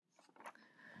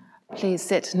Please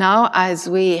sit now as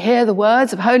we hear the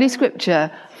words of Holy Scripture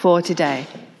for today.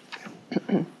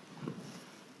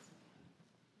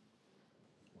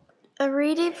 A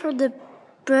reading from the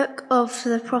book of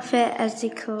the prophet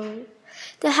Ezekiel.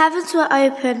 The heavens were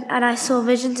open, and I saw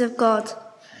visions of God.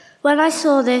 When I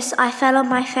saw this, I fell on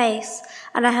my face,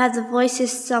 and I heard the voice of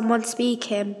someone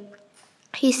speaking.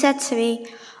 He said to me,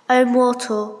 "O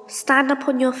mortal, stand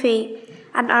upon your feet,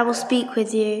 and I will speak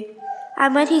with you."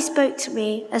 And when he spoke to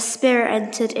me, a spirit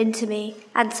entered into me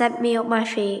and set me on my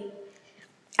feet.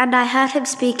 And I heard him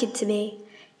speaking to me.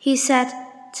 He said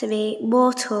to me,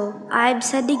 "Mortal, I am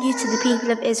sending you to the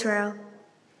people of Israel,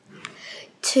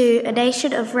 to a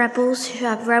nation of rebels who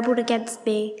have rebelled against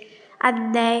me,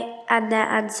 and they and their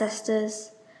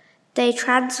ancestors. They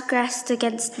transgressed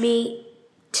against me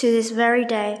to this very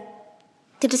day.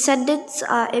 The descendants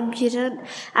are impudent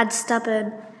and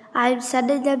stubborn. I am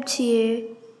sending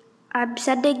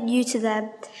you to them,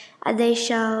 and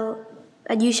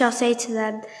you shall say to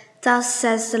them, 'Thus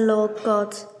says the Lord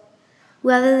God,'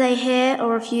 whether they hear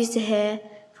or refuse to hear,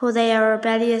 for they are a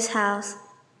rebellious house.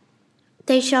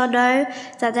 They shall know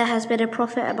that there has been a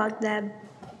prophet among them."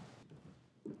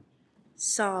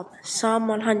 Psalm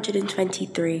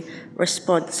 123,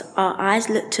 response. Our eyes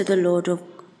look to the Lord of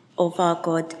our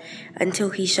God until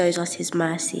he shows us his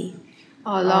mercy.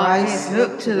 Our eyes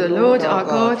look to the Lord our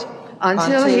God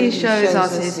until he shows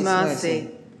us his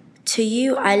mercy. To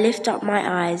you I lift up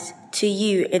my eyes, to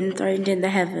you enthroned in the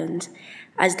heavens,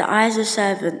 as the eyes of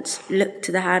servants look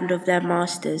to the hand of their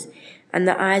masters, and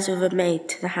the eyes of a maid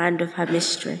to the hand of her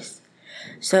mistress.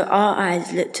 So our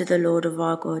eyes look to the Lord of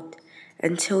our God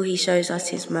until he shows us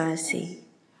his mercy.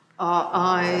 Our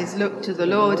eyes look to the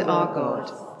Lord our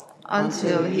God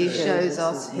until he shows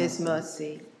us his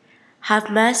mercy.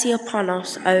 Have mercy upon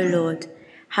us, O Lord,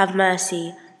 have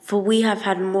mercy, for we have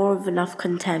had more of enough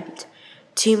contempt,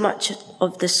 too much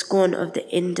of the scorn of the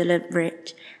indolent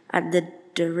rich and the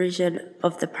derision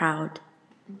of the proud.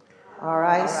 Our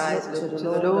eyes look to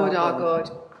the Lord our God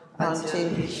until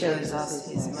he shows us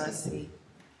his mercy.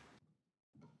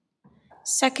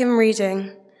 Second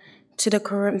reading to the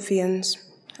Corinthians.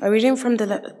 A reading from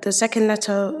the second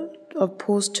letter of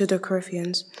Paul to the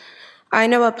Corinthians. I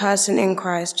know a person in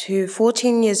Christ who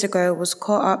 14 years ago was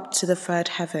caught up to the third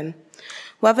heaven.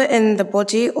 Whether in the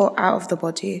body or out of the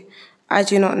body, I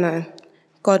do not know.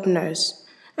 God knows.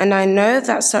 And I know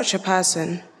that such a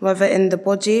person, whether in the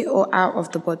body or out of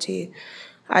the body,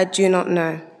 I do not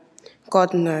know.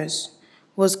 God knows.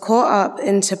 Was caught up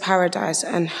into paradise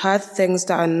and heard things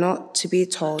that are not to be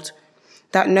told,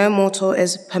 that no mortal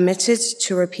is permitted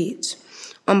to repeat.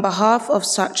 On behalf of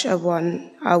such a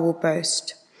one, I will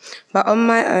boast. But on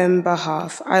my own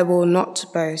behalf, I will not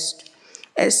boast,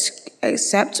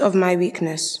 except of my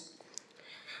weakness.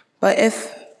 But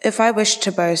if I wish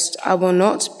to boast, I will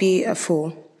not be a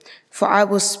fool, for I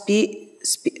will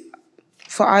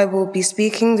be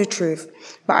speaking the truth,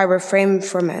 but I refrain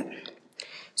from it,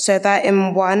 so that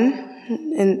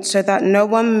no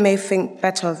one may think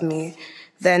better of me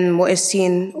than what is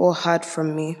seen or heard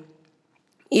from me.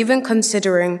 Even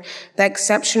considering the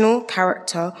exceptional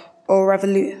character or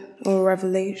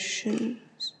revelations.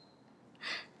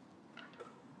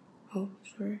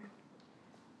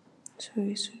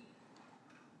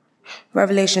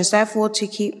 Revelations, therefore, to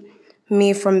keep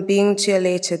me from being too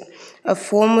elated, a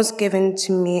form was given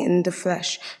to me in the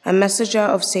flesh, a messenger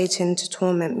of Satan to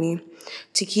torment me,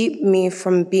 to keep me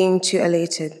from being too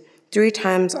elated. 3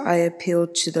 times I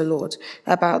appealed to the Lord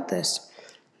about this,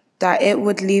 that it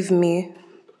would leave me.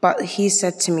 But he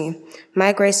said to me,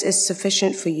 "My grace is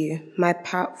sufficient for you. My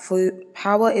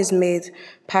power is made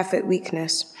perfect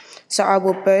weakness. So I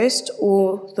will boast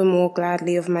all the more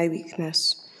gladly of my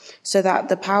weakness, so that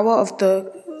the power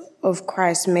of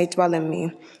Christ may dwell in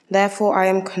me. Therefore I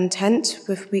am content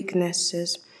with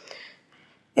weaknesses,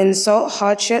 insult,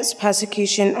 hardships,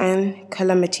 persecution, and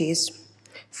calamities,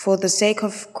 for the sake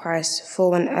of Christ.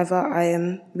 For whenever I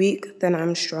am weak, then I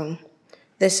am strong."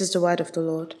 This is the word of the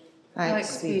Lord.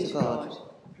 Thanks be to God.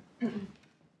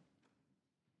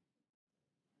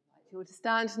 You're to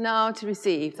stand now to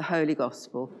receive the Holy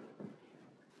Gospel.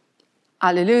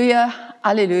 Alleluia,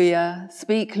 alleluia.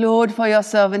 Speak, Lord, for your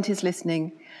servant is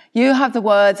listening. You have the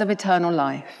words of eternal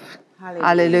life. Hallelujah.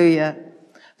 Alleluia.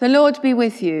 The Lord be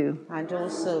with you. And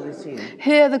also with you.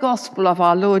 Hear the gospel of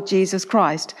our Lord Jesus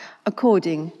Christ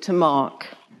according to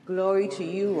Mark. Glory to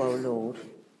you, O Lord.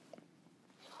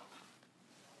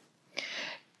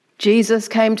 Jesus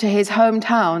came to his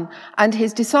hometown, and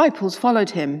his disciples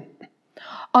followed him.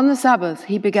 On the Sabbath,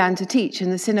 he began to teach in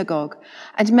the synagogue,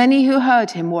 and many who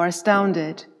heard him were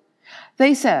astounded.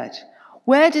 They said,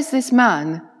 "Where does this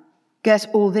man get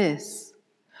all this?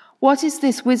 What is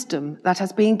this wisdom that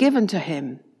has been given to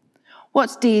him?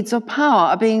 What deeds of power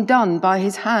are being done by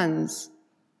his hands?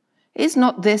 Is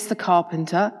not this the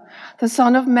carpenter, the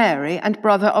son of Mary and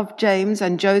brother of James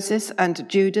and Joseph and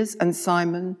Judas and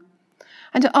Simon?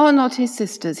 And are not his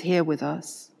sisters here with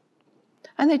us?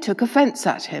 And they took offense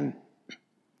at him.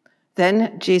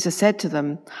 Then Jesus said to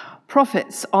them,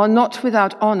 prophets are not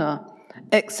without honor,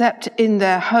 except in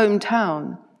their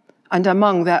hometown and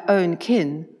among their own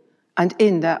kin and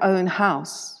in their own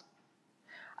house.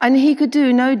 And he could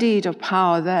do no deed of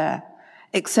power there,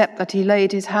 except that he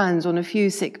laid his hands on a few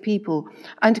sick people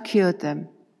and cured them.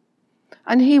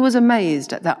 And he was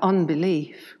amazed at their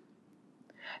unbelief.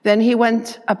 Then he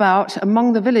went about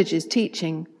among the villages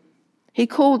teaching. He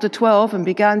called the 12 and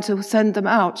began to send them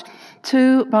out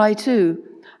 2 by 2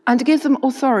 and give them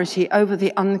authority over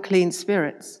the unclean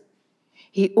spirits.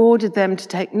 He ordered them to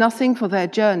take nothing for their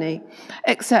journey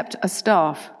except a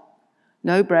staff,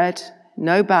 no bread,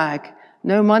 no bag,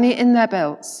 no money in their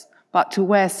belts, but to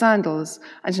wear sandals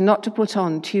and not to put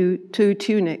on 2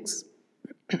 tunics.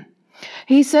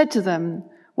 He said to them,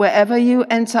 wherever you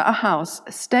enter a house,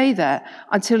 stay there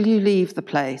until you leave the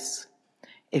place.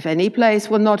 If any place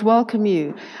will not welcome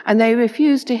you and they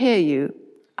refuse to hear you,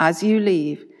 as you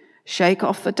leave, shake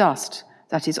off the dust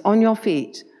that is on your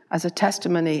feet as a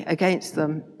testimony against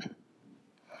them.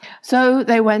 So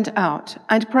they went out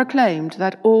and proclaimed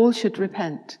that all should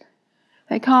repent.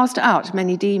 They cast out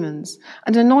many demons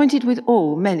and anointed with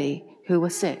oil many who were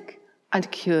sick and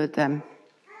cured them.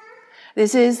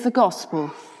 This is the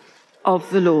gospel of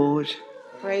the Lord.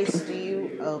 Praise to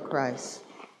you, O Christ.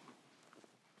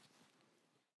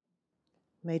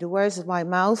 May the words of my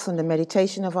mouth and the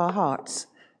meditation of our hearts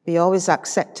be always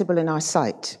acceptable in our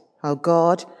sight, our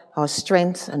God, our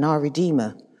strength, and our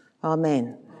Redeemer.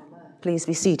 Amen. Please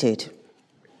be seated.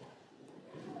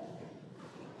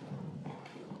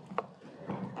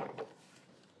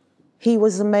 He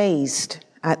was amazed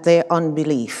at their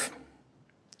unbelief.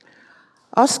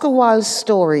 Oscar Wilde's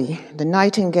story, The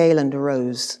Nightingale and the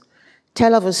Rose,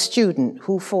 tell of a student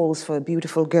who falls for a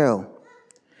beautiful girl.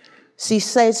 She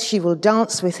says she will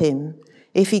dance with him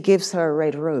if he gives her a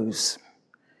red rose.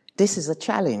 This is a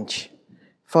challenge,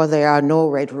 for there are no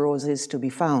red roses to be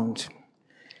found.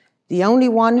 The only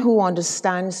one who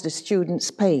understands the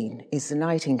student's pain is the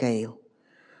nightingale,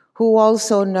 who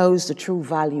also knows the true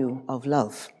value of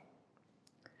love.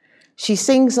 She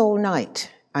sings all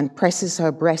night and presses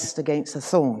her breast against a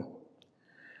thorn.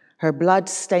 Her blood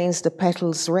stains the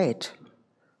petals red.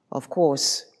 Of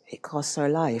course, it costs her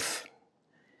life.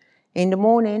 In the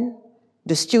morning,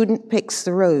 the student picks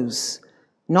the rose,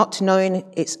 not knowing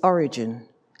its origin,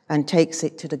 and takes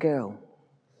it to the girl.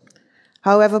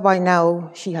 However, by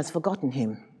now, she has forgotten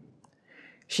him.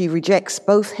 She rejects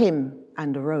both him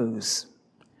and the rose.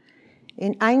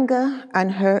 In anger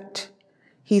and hurt,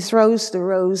 he throws the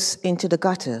rose into the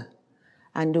gutter,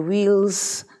 and the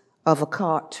wheels of a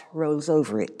cart rolls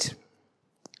over it.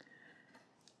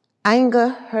 Anger,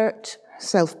 hurt,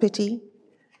 self-pity,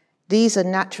 these are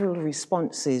natural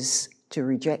responses to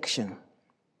rejection.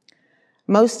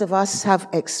 Most of us have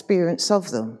experience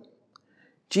of them.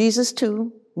 Jesus,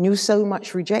 too, knew so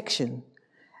much rejection,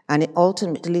 and it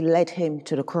ultimately led him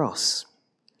to the cross.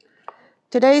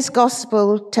 Today's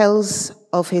gospel tells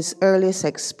of his earliest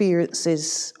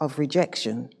experiences of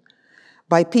rejection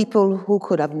by people who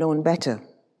could have known better,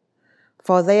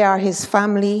 for they are his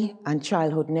family and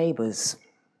childhood neighbors.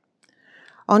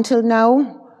 Until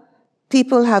now,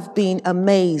 people have been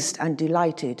amazed and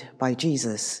delighted by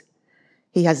Jesus.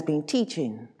 He has been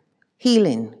teaching,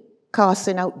 healing,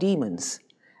 casting out demons,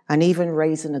 and even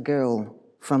raising a girl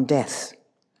from death.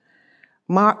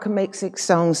 Mark makes it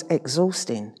sound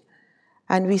exhausting,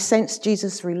 and we sense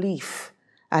Jesus' relief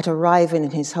at arriving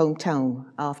in his hometown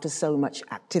after so much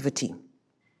activity.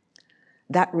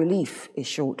 That relief is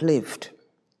short-lived.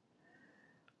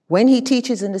 When he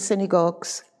teaches in the synagogue,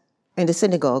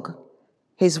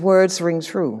 his words ring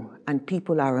true and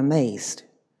people are amazed.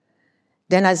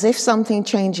 Then, as if something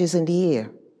changes in the air,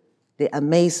 the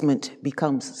amazement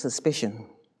becomes suspicion.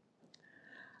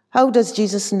 How does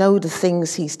Jesus know the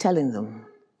things he's telling them?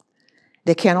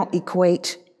 They cannot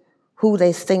equate who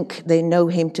they think they know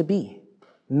him to be.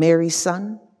 Mary's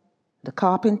son, the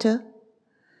carpenter,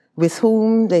 with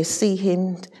whom they see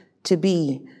him to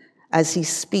be as he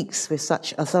speaks with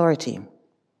such authority.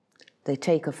 They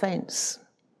take offense.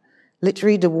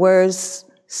 Literally, the words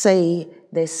say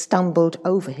they stumbled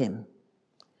over him.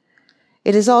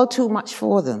 It is all too much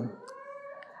for them,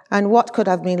 and what could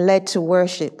have been led to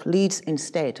worship leads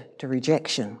instead to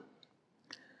rejection.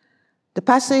 The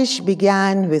passage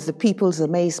began with the people's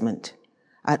amazement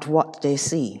at what they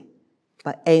see,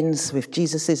 but ends with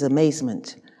Jesus'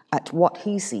 amazement at what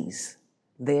he sees,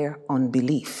 their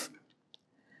unbelief.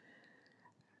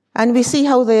 And we see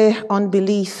how their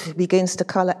unbelief begins to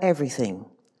color everything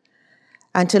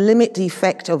and to limit the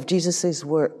effect of Jesus'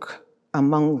 work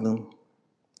among them.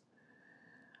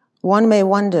 One may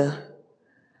wonder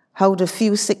how the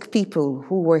few sick people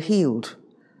who were healed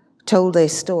told their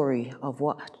story of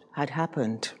what had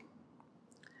happened.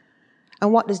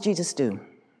 And what does Jesus do?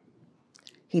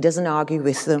 He doesn't argue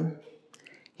with them.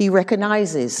 He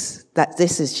recognizes that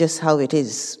this is just how it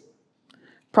is.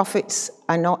 Prophets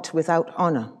are not without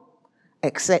honor,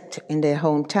 except in their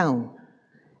hometown,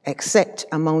 except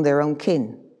among their own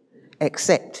kin,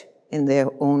 except in their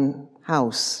own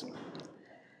house.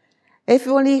 If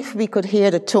only we could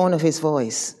hear the tone of his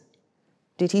voice.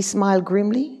 Did he smile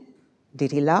grimly?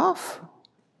 Did he laugh?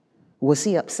 Was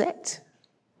he upset?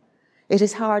 It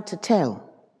is hard to tell,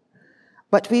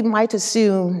 but we might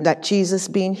assume that Jesus,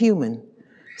 being human,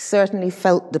 certainly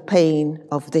felt the pain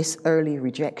of this early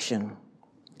rejection.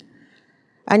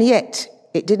 And yet,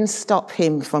 it didn't stop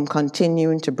him from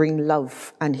continuing to bring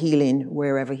love and healing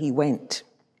wherever he went.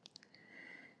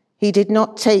 He did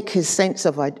not take his sense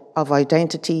of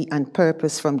identity and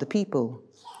purpose from the people,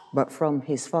 but from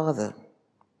his Father.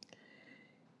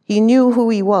 He knew who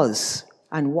he was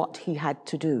and what he had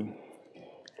to do.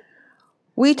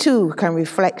 We too can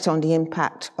reflect on the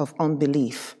impact of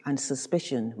unbelief and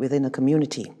suspicion within a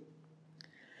community.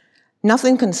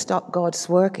 Nothing can stop God's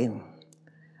working,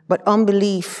 but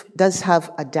unbelief does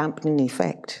have a dampening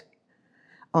effect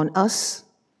on us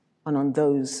and on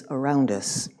those around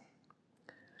us.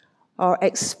 Our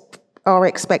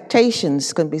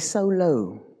expectations can be so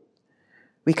low.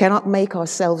 We cannot make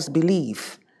ourselves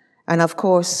believe, and of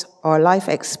course, our life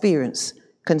experience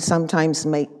can sometimes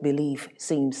make belief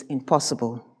seems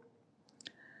impossible.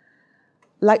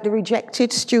 Like the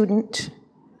rejected student,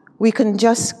 we can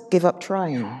just give up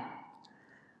trying.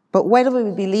 But whether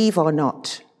we believe or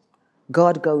not,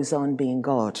 God goes on being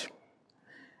God.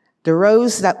 The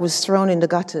rose that was thrown in the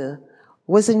gutter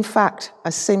was in fact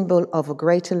a symbol of a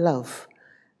greater love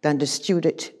than the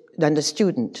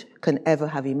student can ever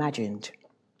have imagined.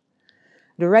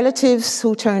 The relatives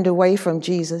who turned away from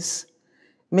Jesus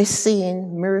missed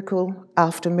seeing miracle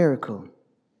after miracle.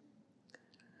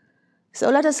 So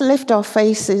let us lift our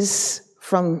faces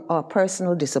from our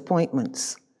personal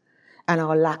disappointments and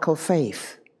our lack of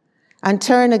faith and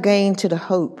turn again to the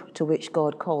hope to which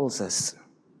God calls us.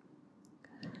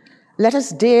 Let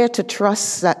us dare to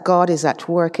trust that God is at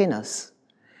work in us,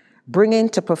 bringing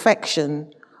to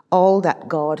perfection all that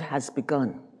God has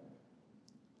begun.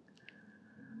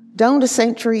 Down the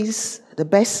centuries, the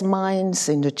best minds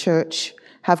in the church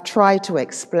have tried to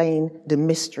explain the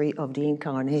mystery of the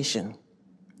incarnation.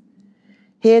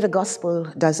 Here the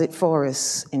gospel does it for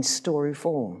us in story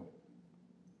form.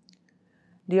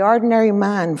 The ordinary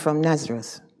man from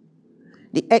Nazareth,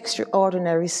 the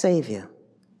extraordinary Savior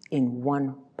in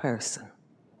one person.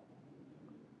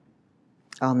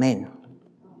 Amen.